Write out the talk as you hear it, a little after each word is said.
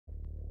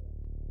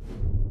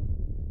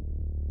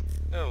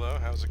Hello,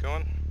 how's it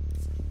going?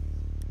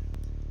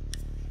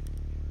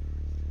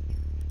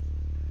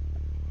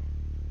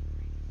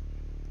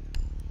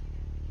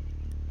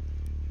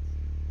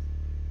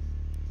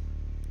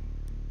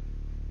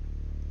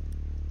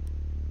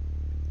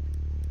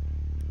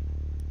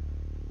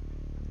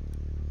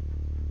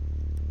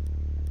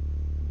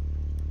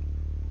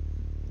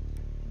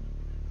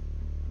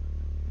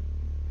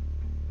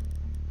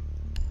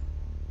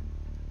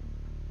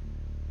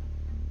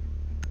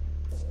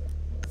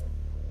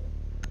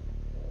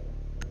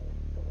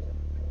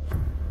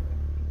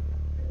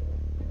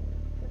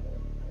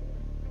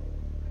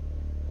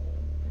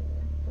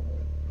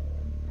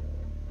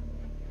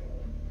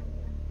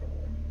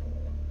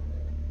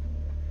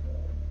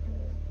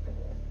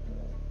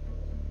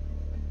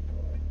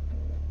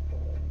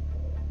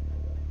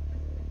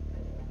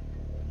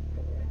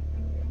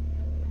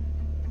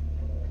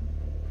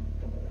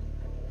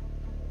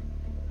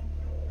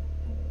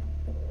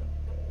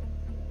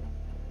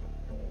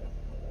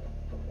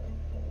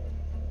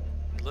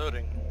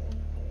 Loading.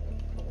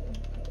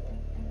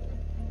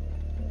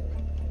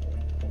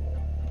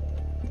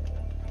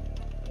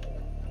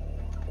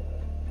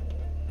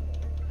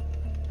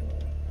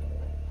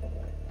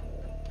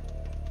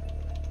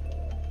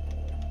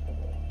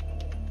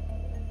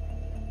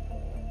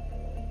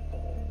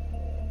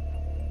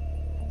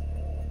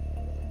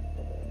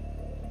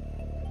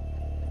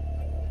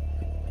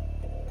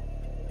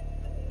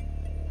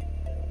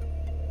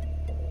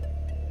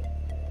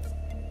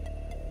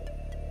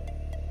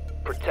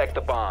 Protect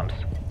the bombs.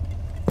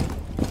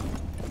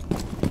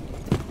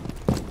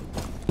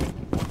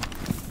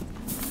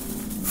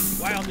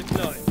 Wild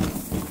deployed.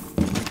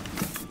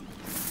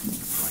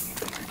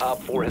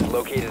 Op 4 has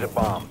located a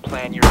bomb.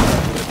 Plan your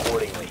defense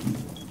accordingly.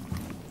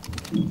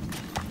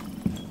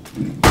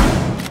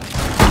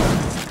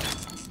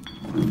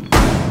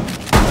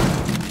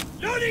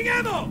 Loading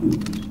ammo!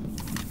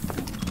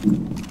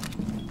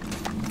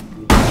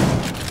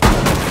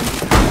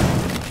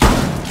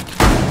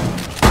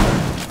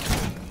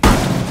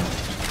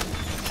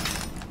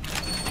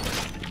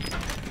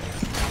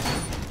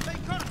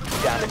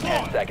 Down to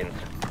 10 seconds.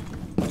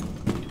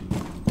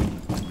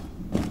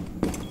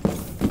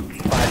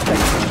 5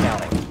 seconds and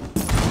counting.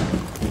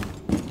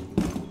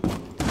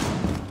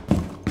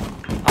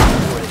 Op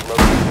 4 has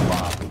located the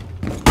bomb.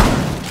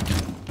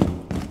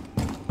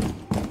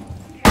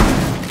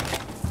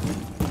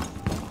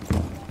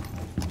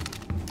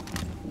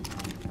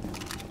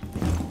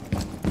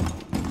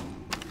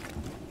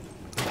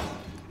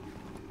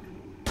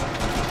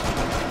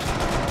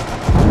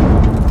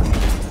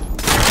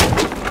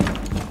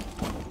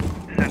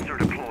 Sensor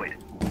deployed.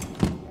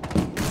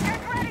 Get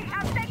ready!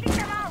 I'm taking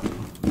them out!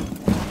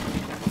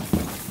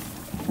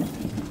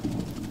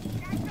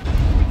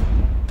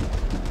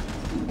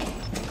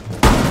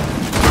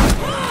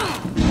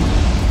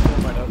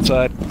 Right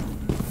outside.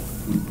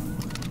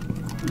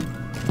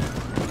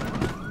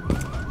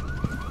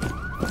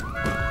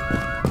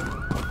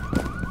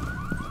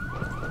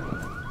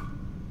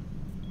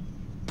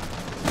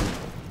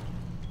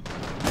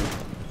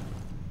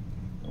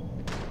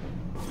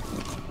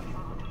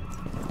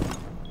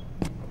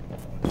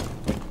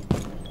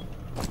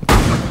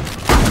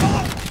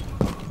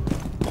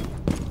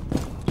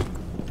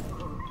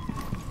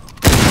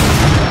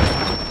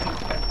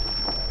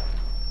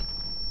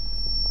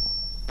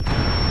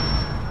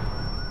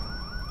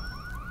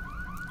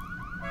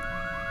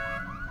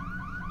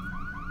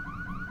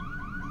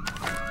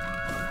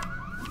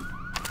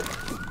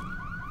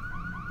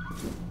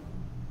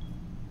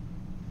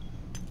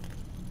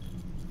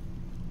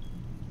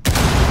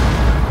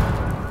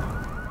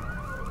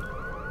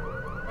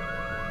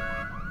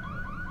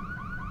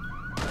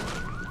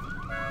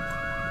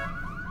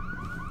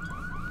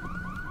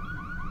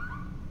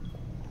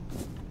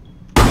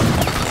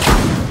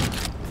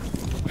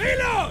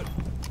 Reload!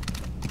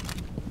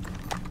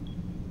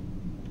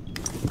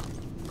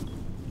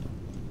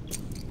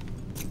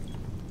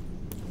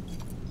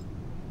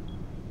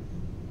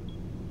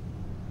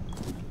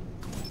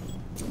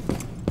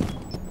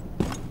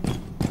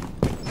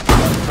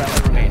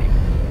 Friendly remaining.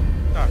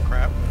 Oh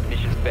crap.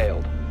 Mission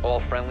failed. All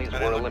friendlies I were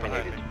didn't look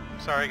behind eliminated. me.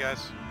 Sorry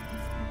guys.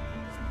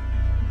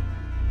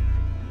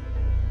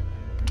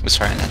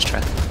 Sorry, nice try.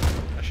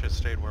 I should have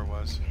stayed where I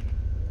was.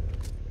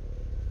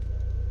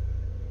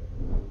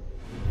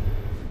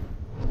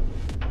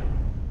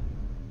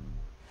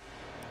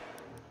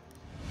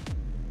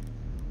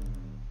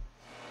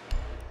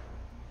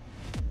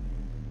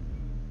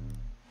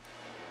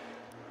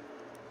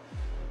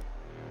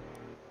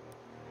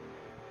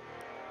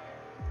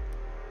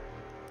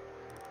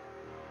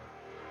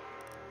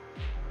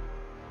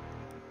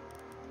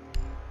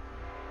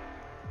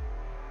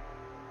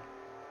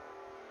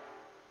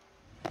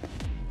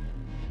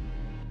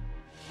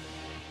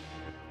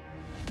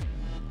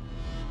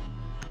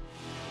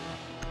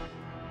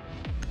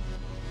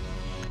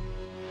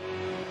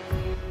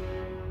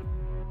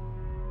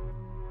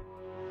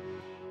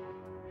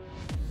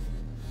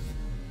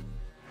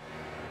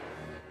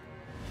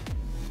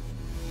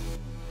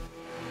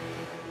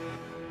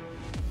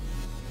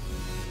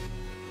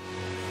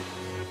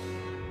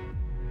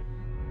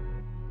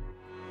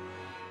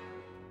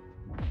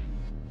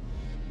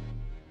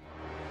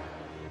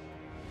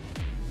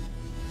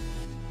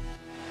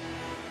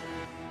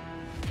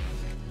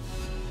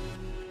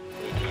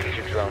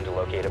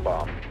 locate a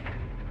bomb.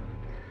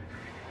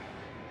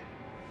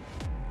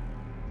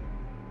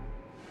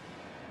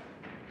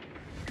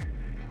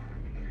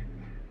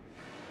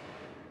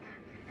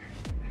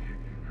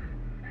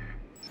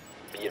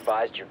 Be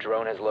advised your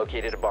drone has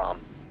located a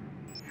bomb.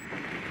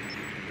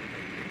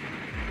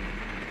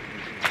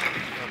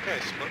 Okay,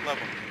 split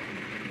level.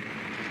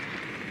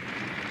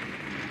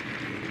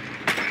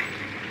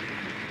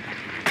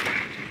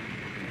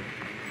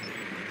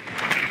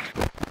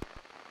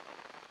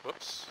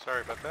 Whoops,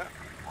 sorry about that.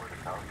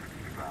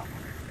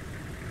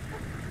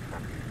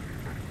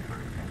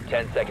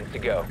 10 seconds to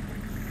go.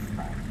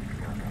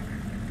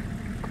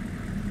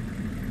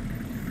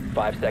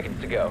 5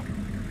 seconds to go.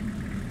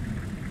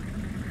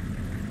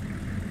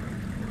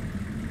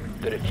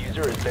 The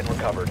diffuser has been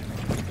recovered.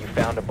 You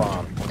found a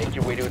bomb. Make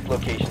your way to its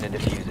location and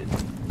defuse it.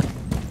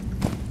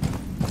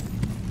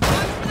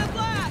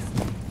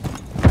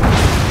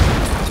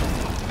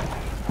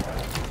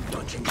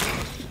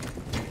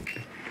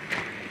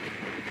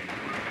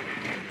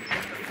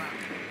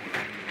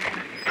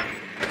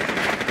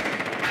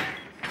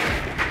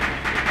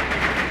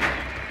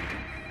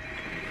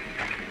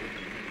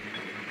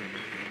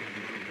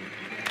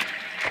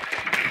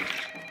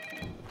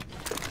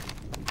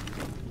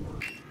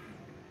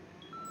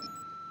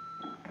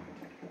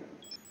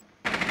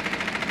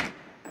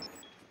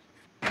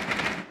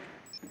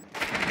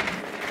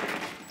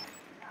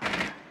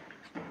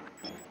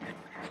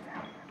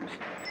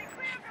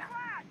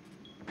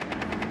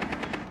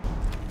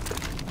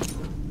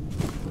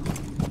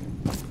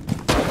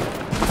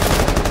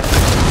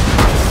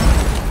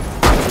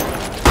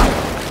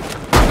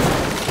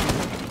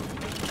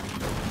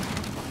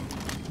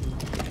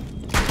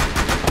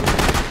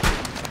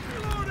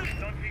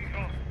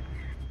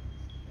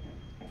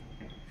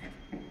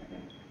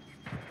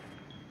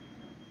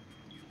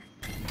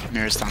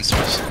 Mirror's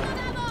downstairs.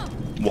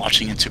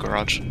 Watching into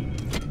garage.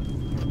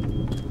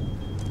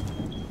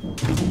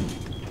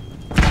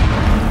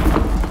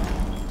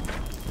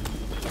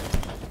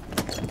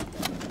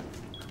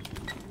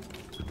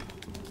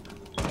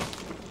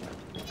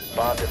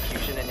 Bomb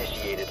diffusion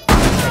initiated.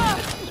 Protect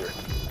the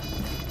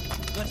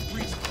diffuser. Let's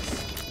breach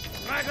this.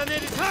 Frag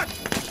grenade is hot!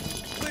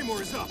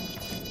 Claymore is up.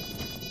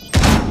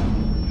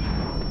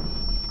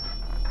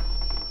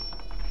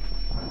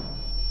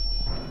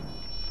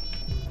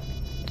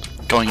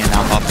 Going in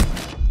now, Bob.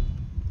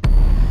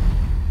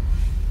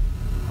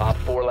 Op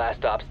 4 last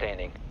stop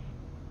standing.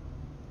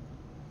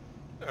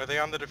 Are they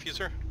on the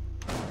diffuser?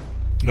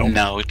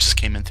 No, it just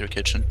came in through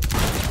kitchen.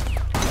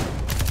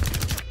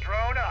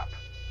 Drone up.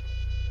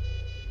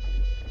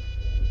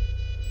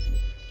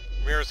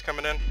 Mirror's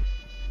coming in.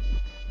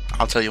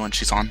 I'll tell you when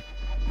she's on.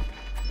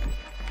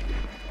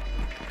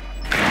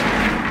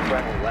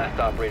 Friendly last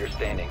operator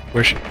standing.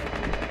 Where's she?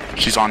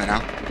 She's on it now.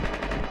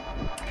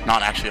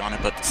 Not actually on it,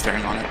 but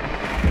staring on it.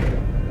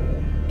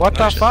 What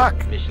the Nice. fuck?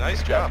 Mission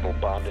Nice job. successful.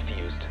 Bomb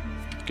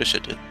defused. Good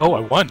shit, dude. Oh, I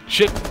won.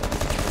 Shit.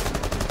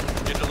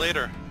 You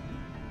deleter.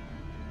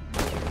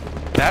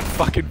 That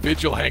fucking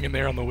vigil hanging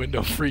there on the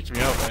window freaked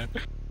me out, man.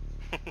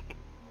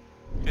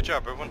 Good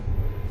job, everyone.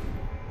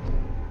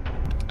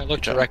 I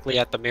looked directly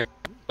at the mirror,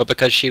 but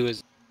because she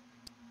was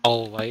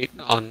all white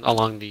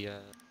along the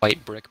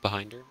white brick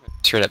behind her, I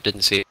straight up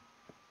didn't see it.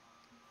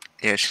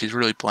 Yeah, she's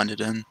really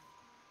blended in.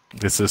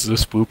 This is a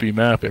spoopy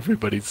map.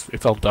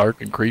 It's all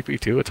dark and creepy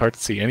too. It's hard to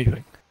see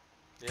anything.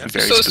 Yeah.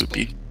 Very So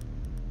spoopy.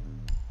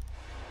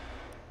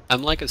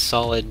 I'm like a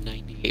solid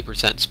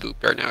 98% spook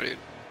right now, dude.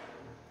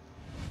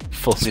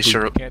 Full They spoop.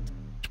 sure- You can't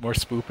do more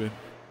spooping.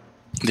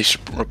 They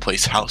should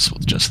replace House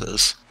with just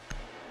this.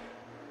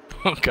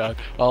 Oh god,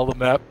 all the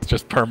maps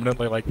just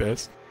permanently like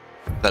this.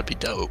 That'd be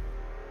dope.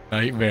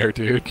 Nightmare,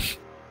 dude.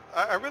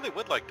 I really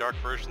would like dark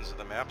versions of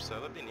the maps, so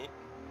that'd be neat.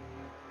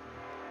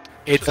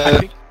 It's I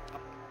think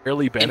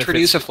really benefits.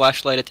 Introduce a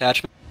flashlight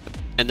attachment,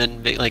 and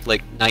then make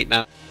like night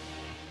map.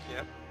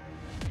 Yep.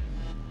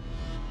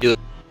 Do it.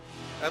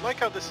 I like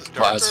how this is darker,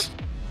 Plus.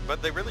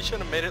 but they really should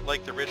have made it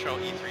like the original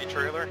E3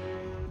 trailer,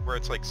 where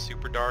it's like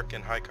super dark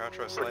and high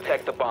contrast lighting.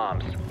 Protect the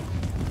bombs.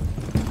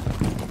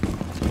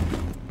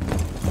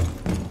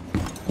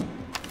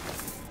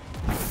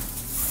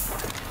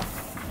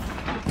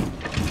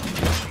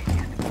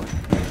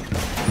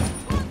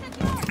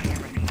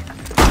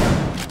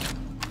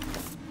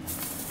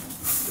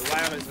 The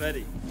wire is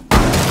ready.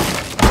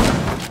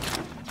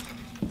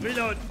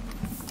 Reload.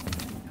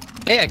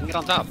 Hey, I can get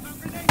on top.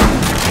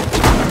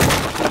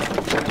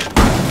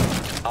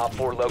 Op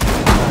 4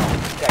 located bomb.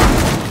 Protect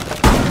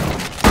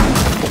it.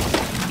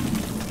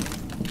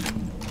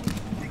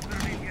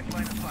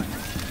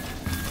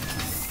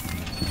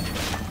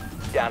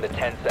 Down to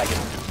 10 seconds.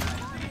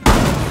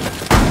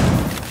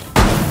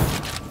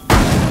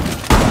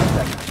 5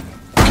 seconds.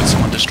 Can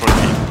someone destroy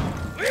me?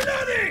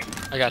 Reloading!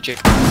 I got you.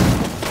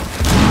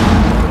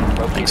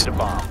 Located a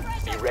bomb.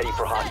 Be ready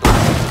for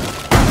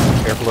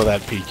hostile. Careful of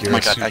that peak. Oh You're my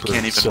a god, I super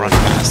can't even silly- run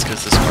fast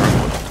because this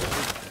gargoyle.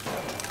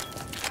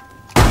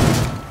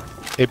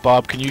 Hey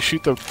Bob, can you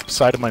shoot the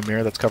side of my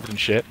mirror that's covered in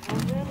shit?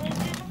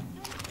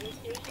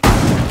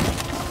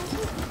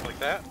 Like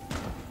that?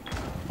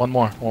 One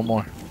more.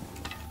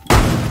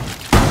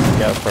 Yeah,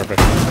 that's perfect.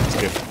 That's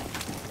good.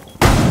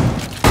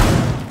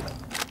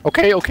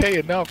 Okay,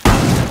 enough.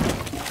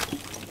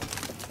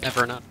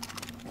 Never enough.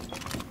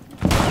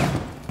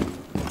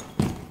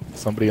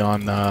 Somebody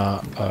on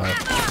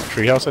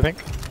treehouse, I think.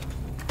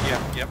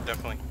 Yeah, yep,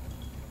 definitely.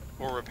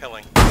 Or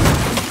repelling.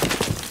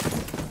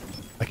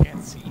 I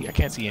can't see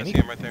I see any.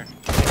 him right there.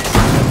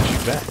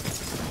 Shoot back.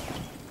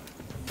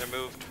 They're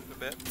moved a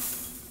bit.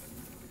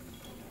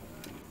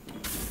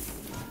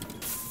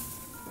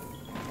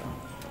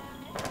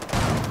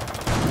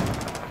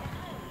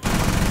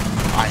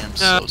 I am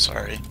so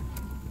sorry.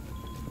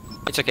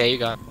 It's okay, you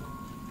got it.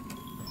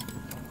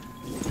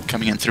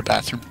 Coming in through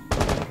bathroom.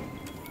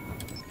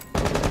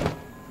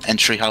 And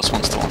treehouse,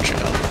 one's still on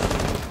treehouse.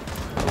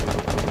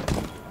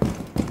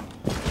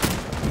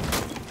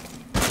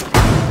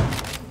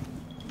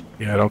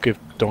 Yeah, don't give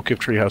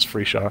treehouse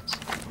free shots.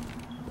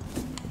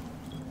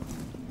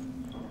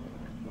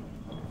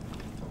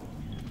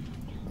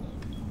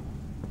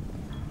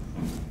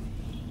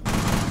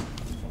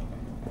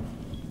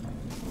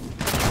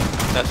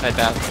 That side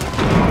bathroom.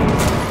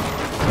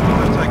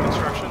 Outside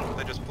construction,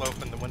 they just blow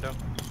open the window.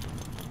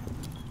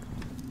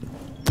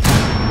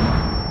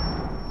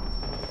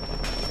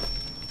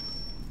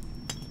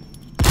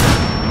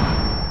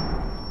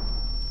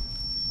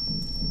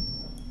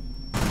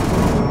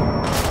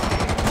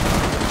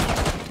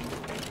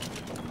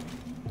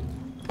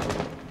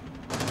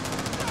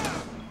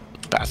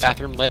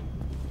 Bathroom lit.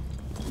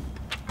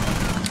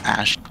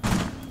 Ash.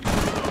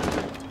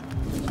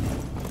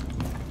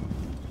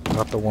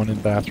 Not the one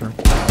in bathroom.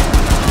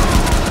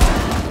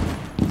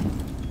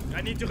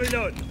 I need to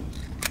reload.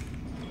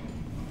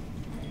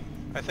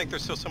 I think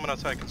there's still someone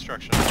outside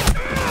construction.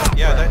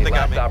 Yeah, they got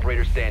Last me.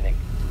 operator standing.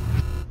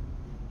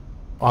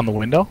 On the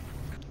window?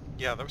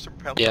 Yeah, there was some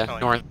Yeah,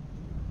 repelling. north.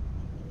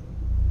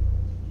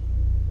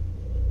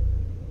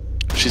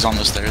 She's on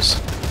the stairs.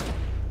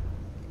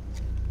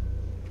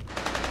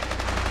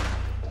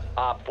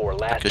 Op 4,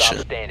 last Good stop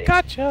shit. standing.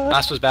 Gotcha!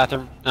 Last was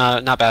bathroom.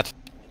 Not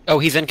bathroom. Oh,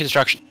 he's in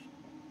construction.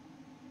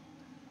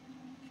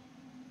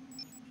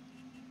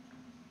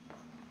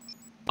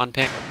 On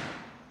ping.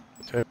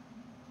 Okay.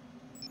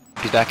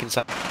 He's back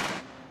inside.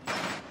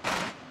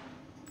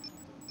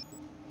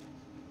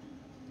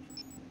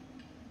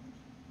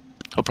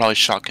 He'll probably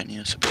shotgun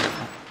you, so be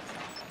careful.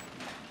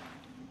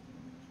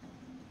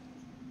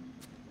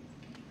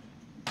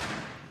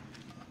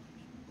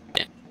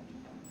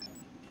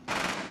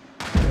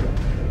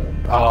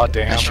 Oh,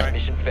 damn. Nice try.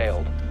 Mission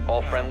failed.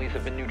 All friendlies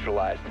have been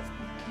neutralized.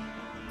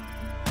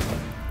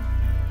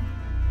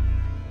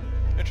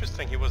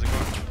 Interesting, he wasn't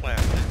going to plan.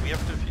 Did we have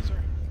a diffuser?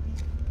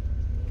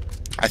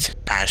 I think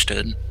Ash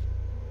did.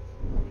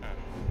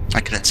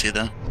 I couldn't see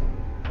though.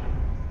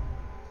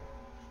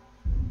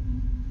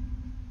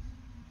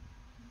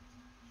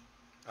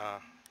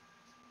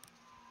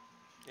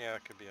 Yeah,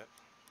 that could be it.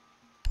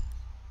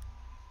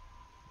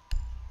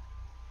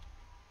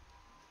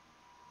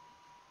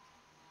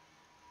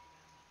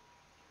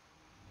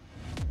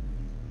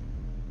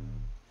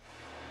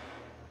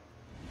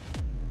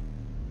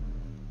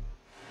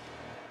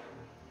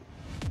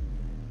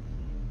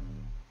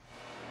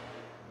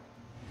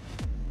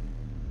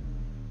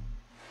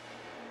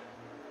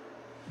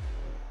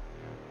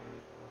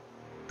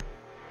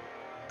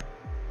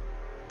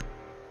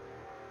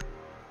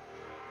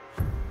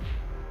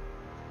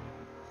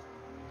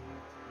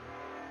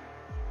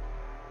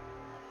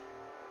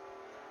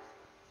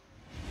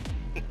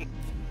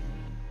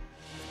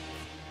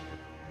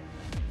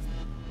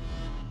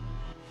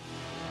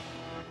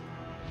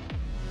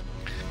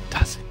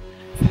 Doesn't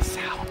the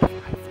sound of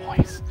my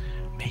voice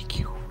make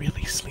you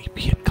really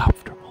sleepy and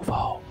comfortable,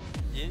 though?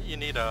 You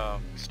need a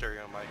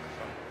stereo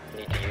microphone.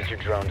 Need to use your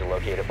drone to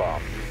locate a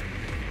bomb.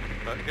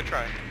 But good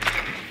try.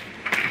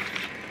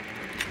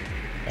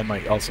 And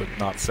my also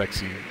not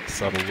sexy,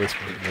 subtle whisper.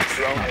 That's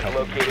Drone not has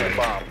helping me located a right.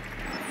 bomb.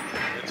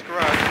 It's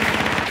garage.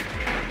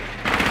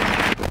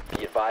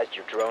 Be advised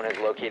your drone has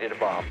located a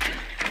bomb.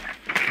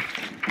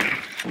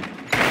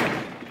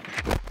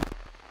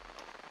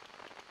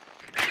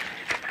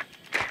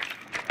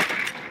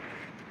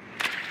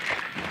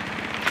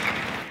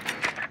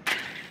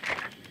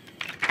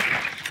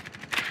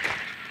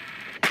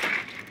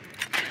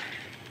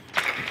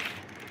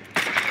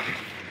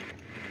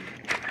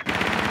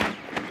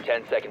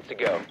 Seconds to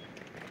go.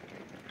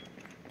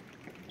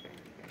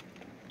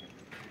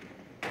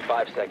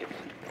 5 seconds.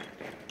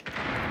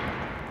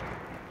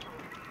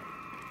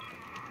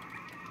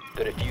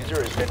 The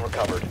diffuser has been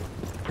recovered.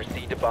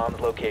 Proceed to bomb's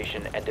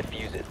location and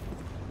defuse it.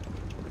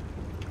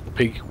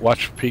 Peek,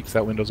 watch for peeks,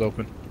 that window's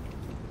open.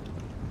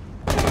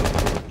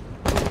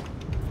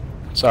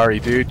 Sorry,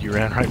 dude, you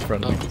ran right in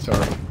front of me.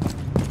 Sorry.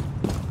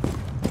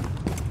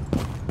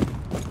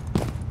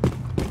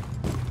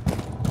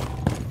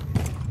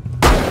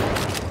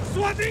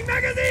 Swapping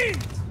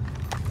magazines!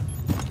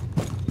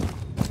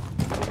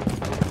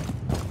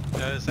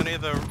 Is any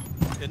of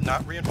it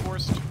not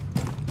reinforced?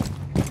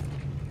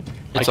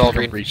 It's I all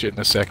can green. reach it in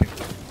a second.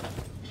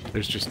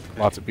 There's just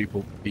lots of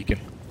people peeking.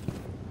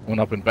 One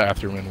up in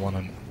bathroom and one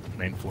on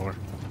main floor.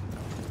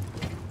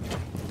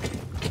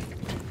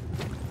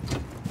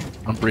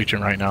 I'm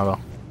breaching right now though.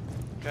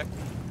 Okay.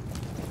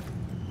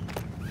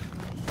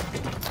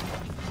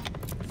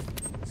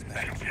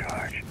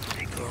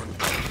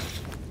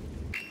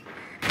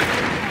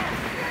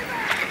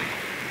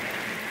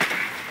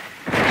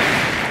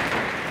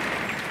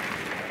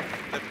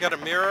 They've got a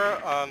mirror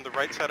on the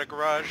right side of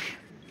garage.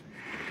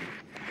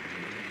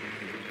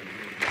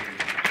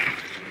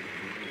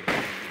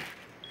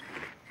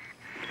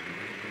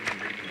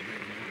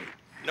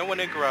 No one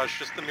in garage,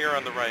 just the mirror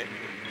on the right.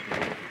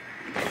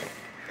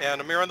 And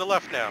a mirror on the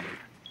left now.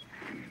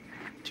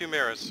 2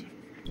 mirrors.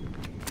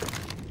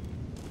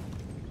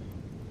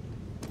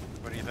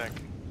 What do you think?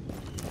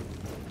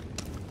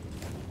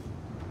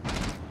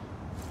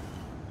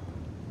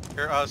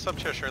 Here,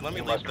 Sub-Cheshire, let me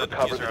You leave must the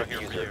recover diffuser the out here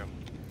for diffuser. you.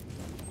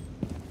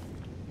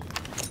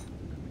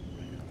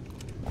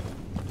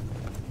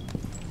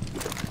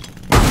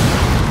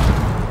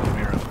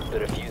 The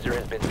diffuser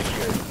has been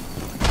secured.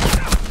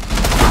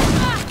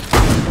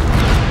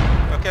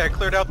 Okay, I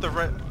cleared out the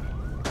right...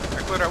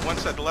 I cleared out one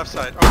side, the left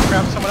side. Oh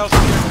crap, someone else is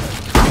here.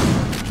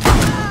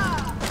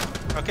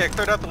 Okay, I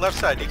cleared out the left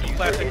side. You can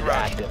plant the Diffuser is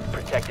garage. active,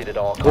 protected at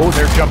all Oh, costs.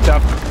 they're jumped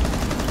up.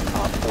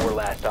 Op 4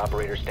 last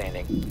operator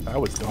standing. That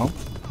was dumb.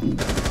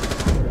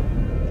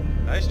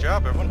 Nice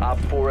job, everyone. Op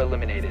 4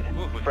 eliminated.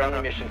 Ooh, we Friendly got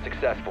up. mission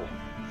successful.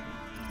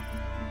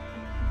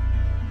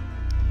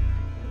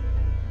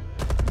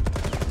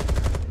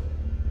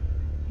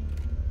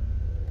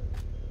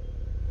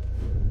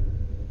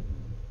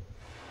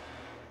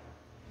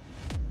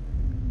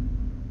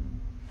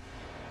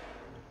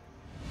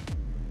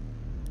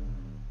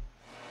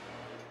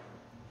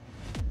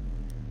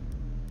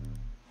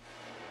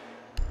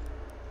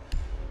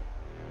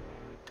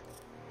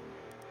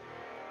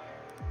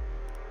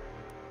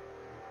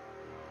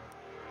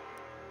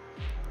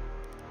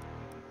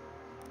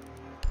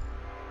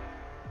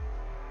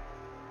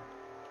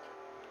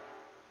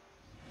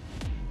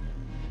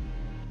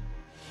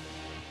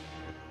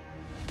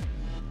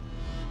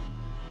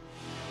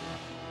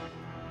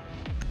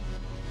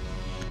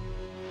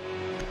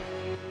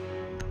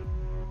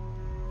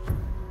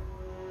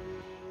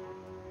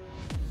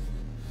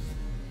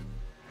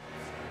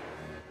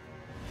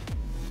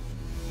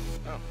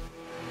 Oh.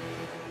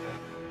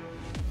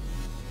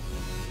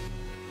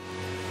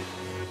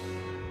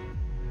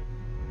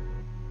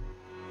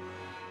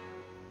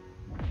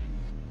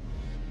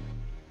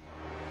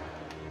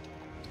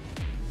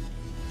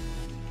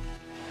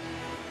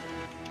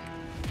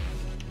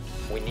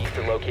 We need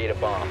to locate a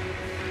bomb.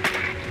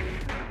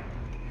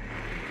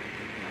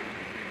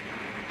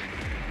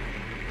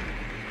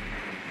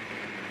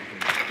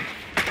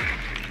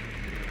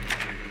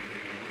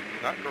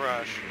 Not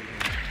garage.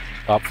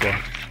 Top floor.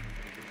 Okay.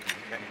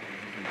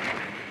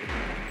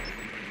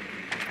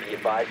 Be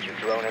advised your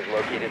drone has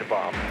located a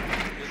bomb.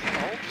 Is it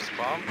all just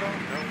bomb though?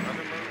 No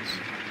other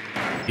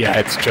modes? Yeah,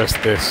 it's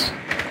just this.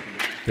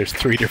 There's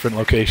 3 different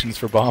locations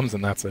for bombs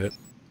and that's it.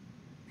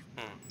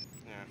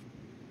 Yeah.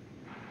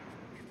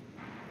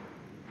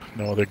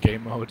 No other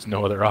game modes,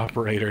 no other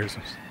operators.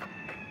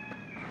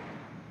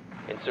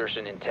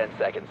 Insertion in 10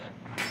 seconds.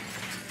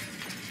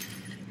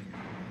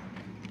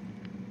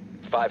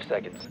 5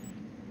 seconds.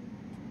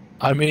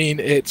 I mean,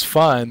 it's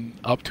fun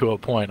up to a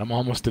point. I'm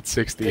almost at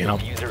 60 The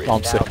and diffuser is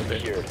I'm now sick of it.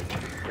 secured.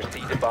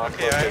 Proceed to bomb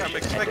Okay, location I'm and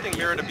expecting defuse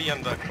Mira it. to be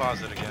in the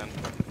closet again.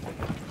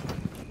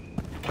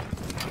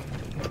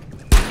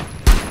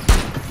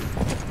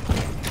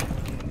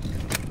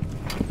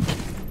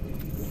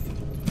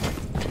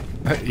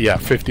 Yeah,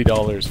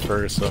 $50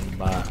 for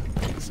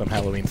some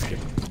Halloween skin.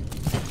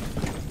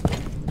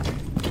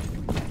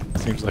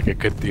 Seems like a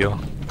good deal.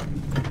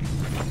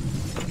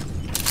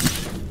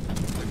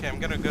 Okay, I'm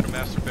gonna go to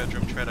master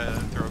bedroom, try to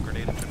throw a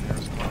grenade into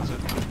Mira's closet.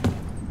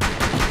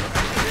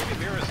 Actually, maybe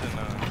Mira's in,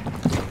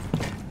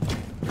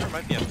 Mira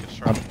might be in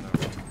construction though.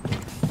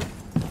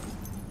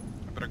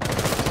 I better go check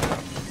this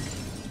out.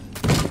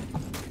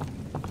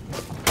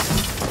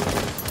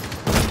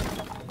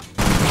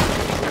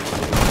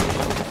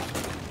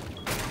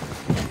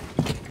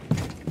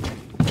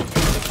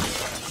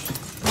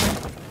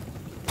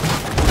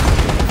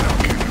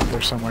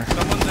 There somewhere.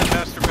 Someone's in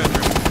master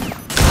bedroom.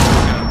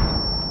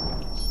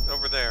 Yeah. It's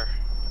over there.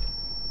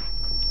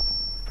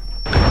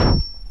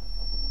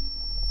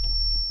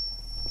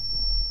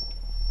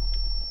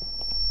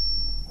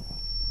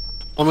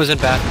 One was in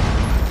bath.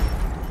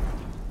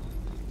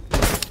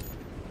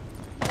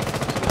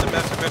 Someone's in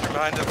master bedroom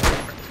behind him.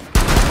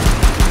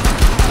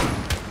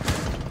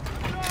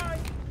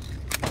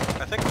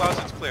 I think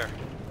closet's clear.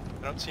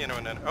 I don't see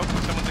anyone in. Oh,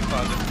 someone's in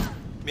closet.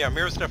 Yeah,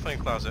 Mira's definitely in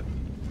closet.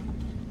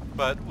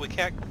 But we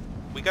can't.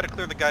 We gotta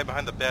clear the guy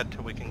behind the bed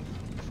till we can.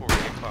 Before we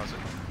get closet.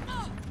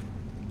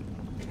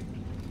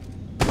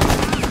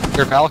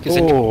 Your Valk is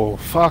in. Oh,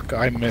 fuck,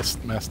 I messed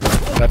up.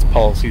 That's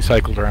Pulse, he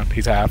cycled around,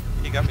 he's half.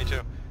 He got me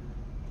too.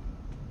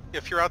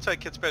 If you're outside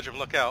Kit's bedroom,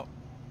 look out.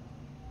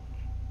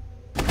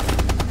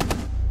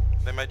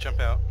 They might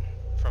jump out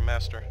from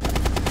master.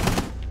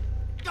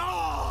 You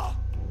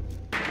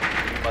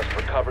must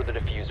recover recover the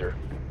diffuser.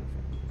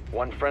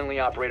 One friendly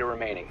operator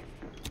remaining.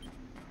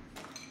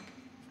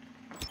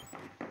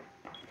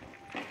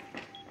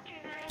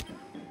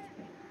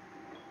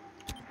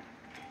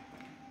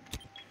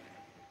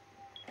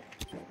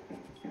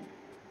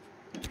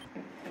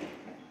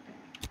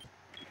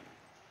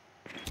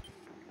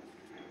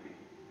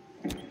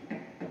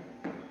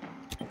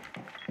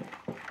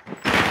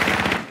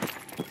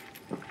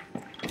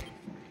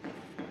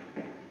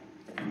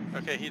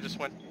 Okay, he just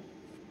went...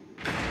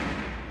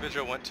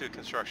 Vigil went to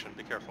construction,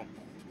 be careful.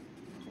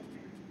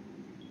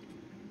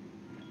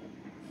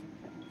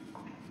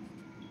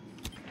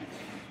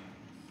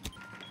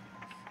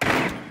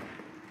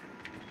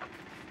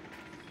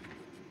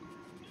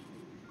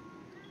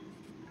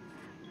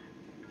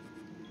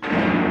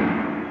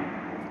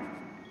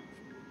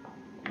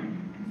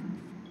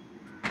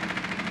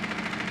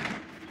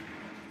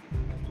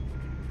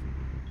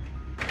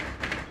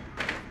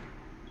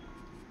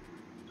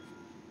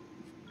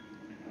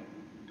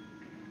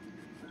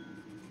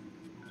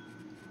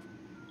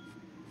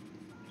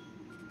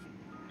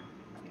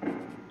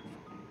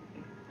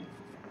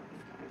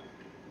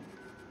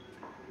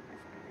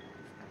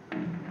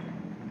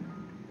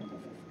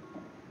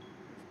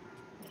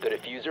 The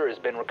diffuser has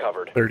been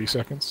recovered. 30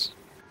 seconds.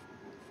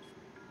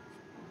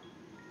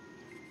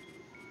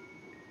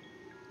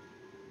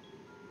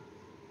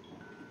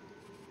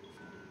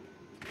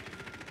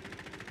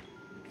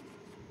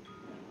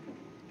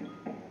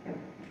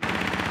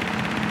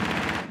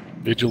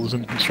 Vigil is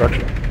in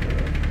construction.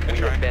 We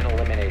try. have been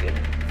eliminated.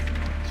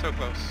 So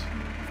close.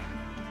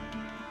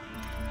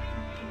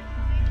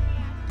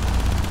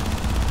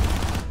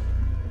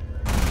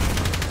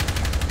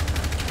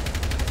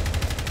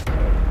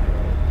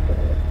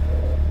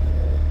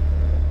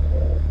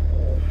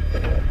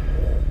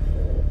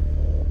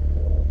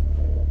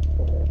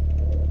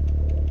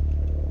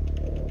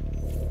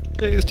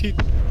 AST.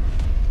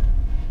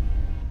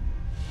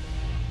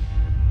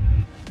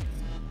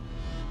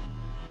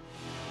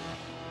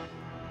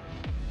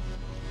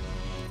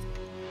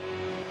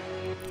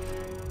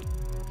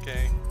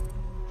 Okay.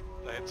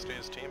 Night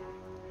stays team.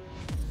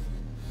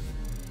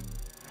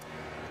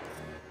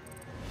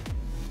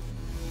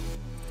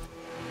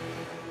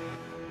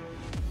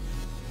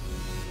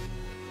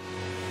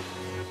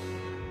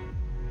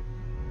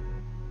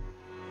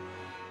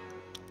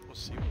 We'll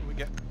see what we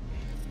get.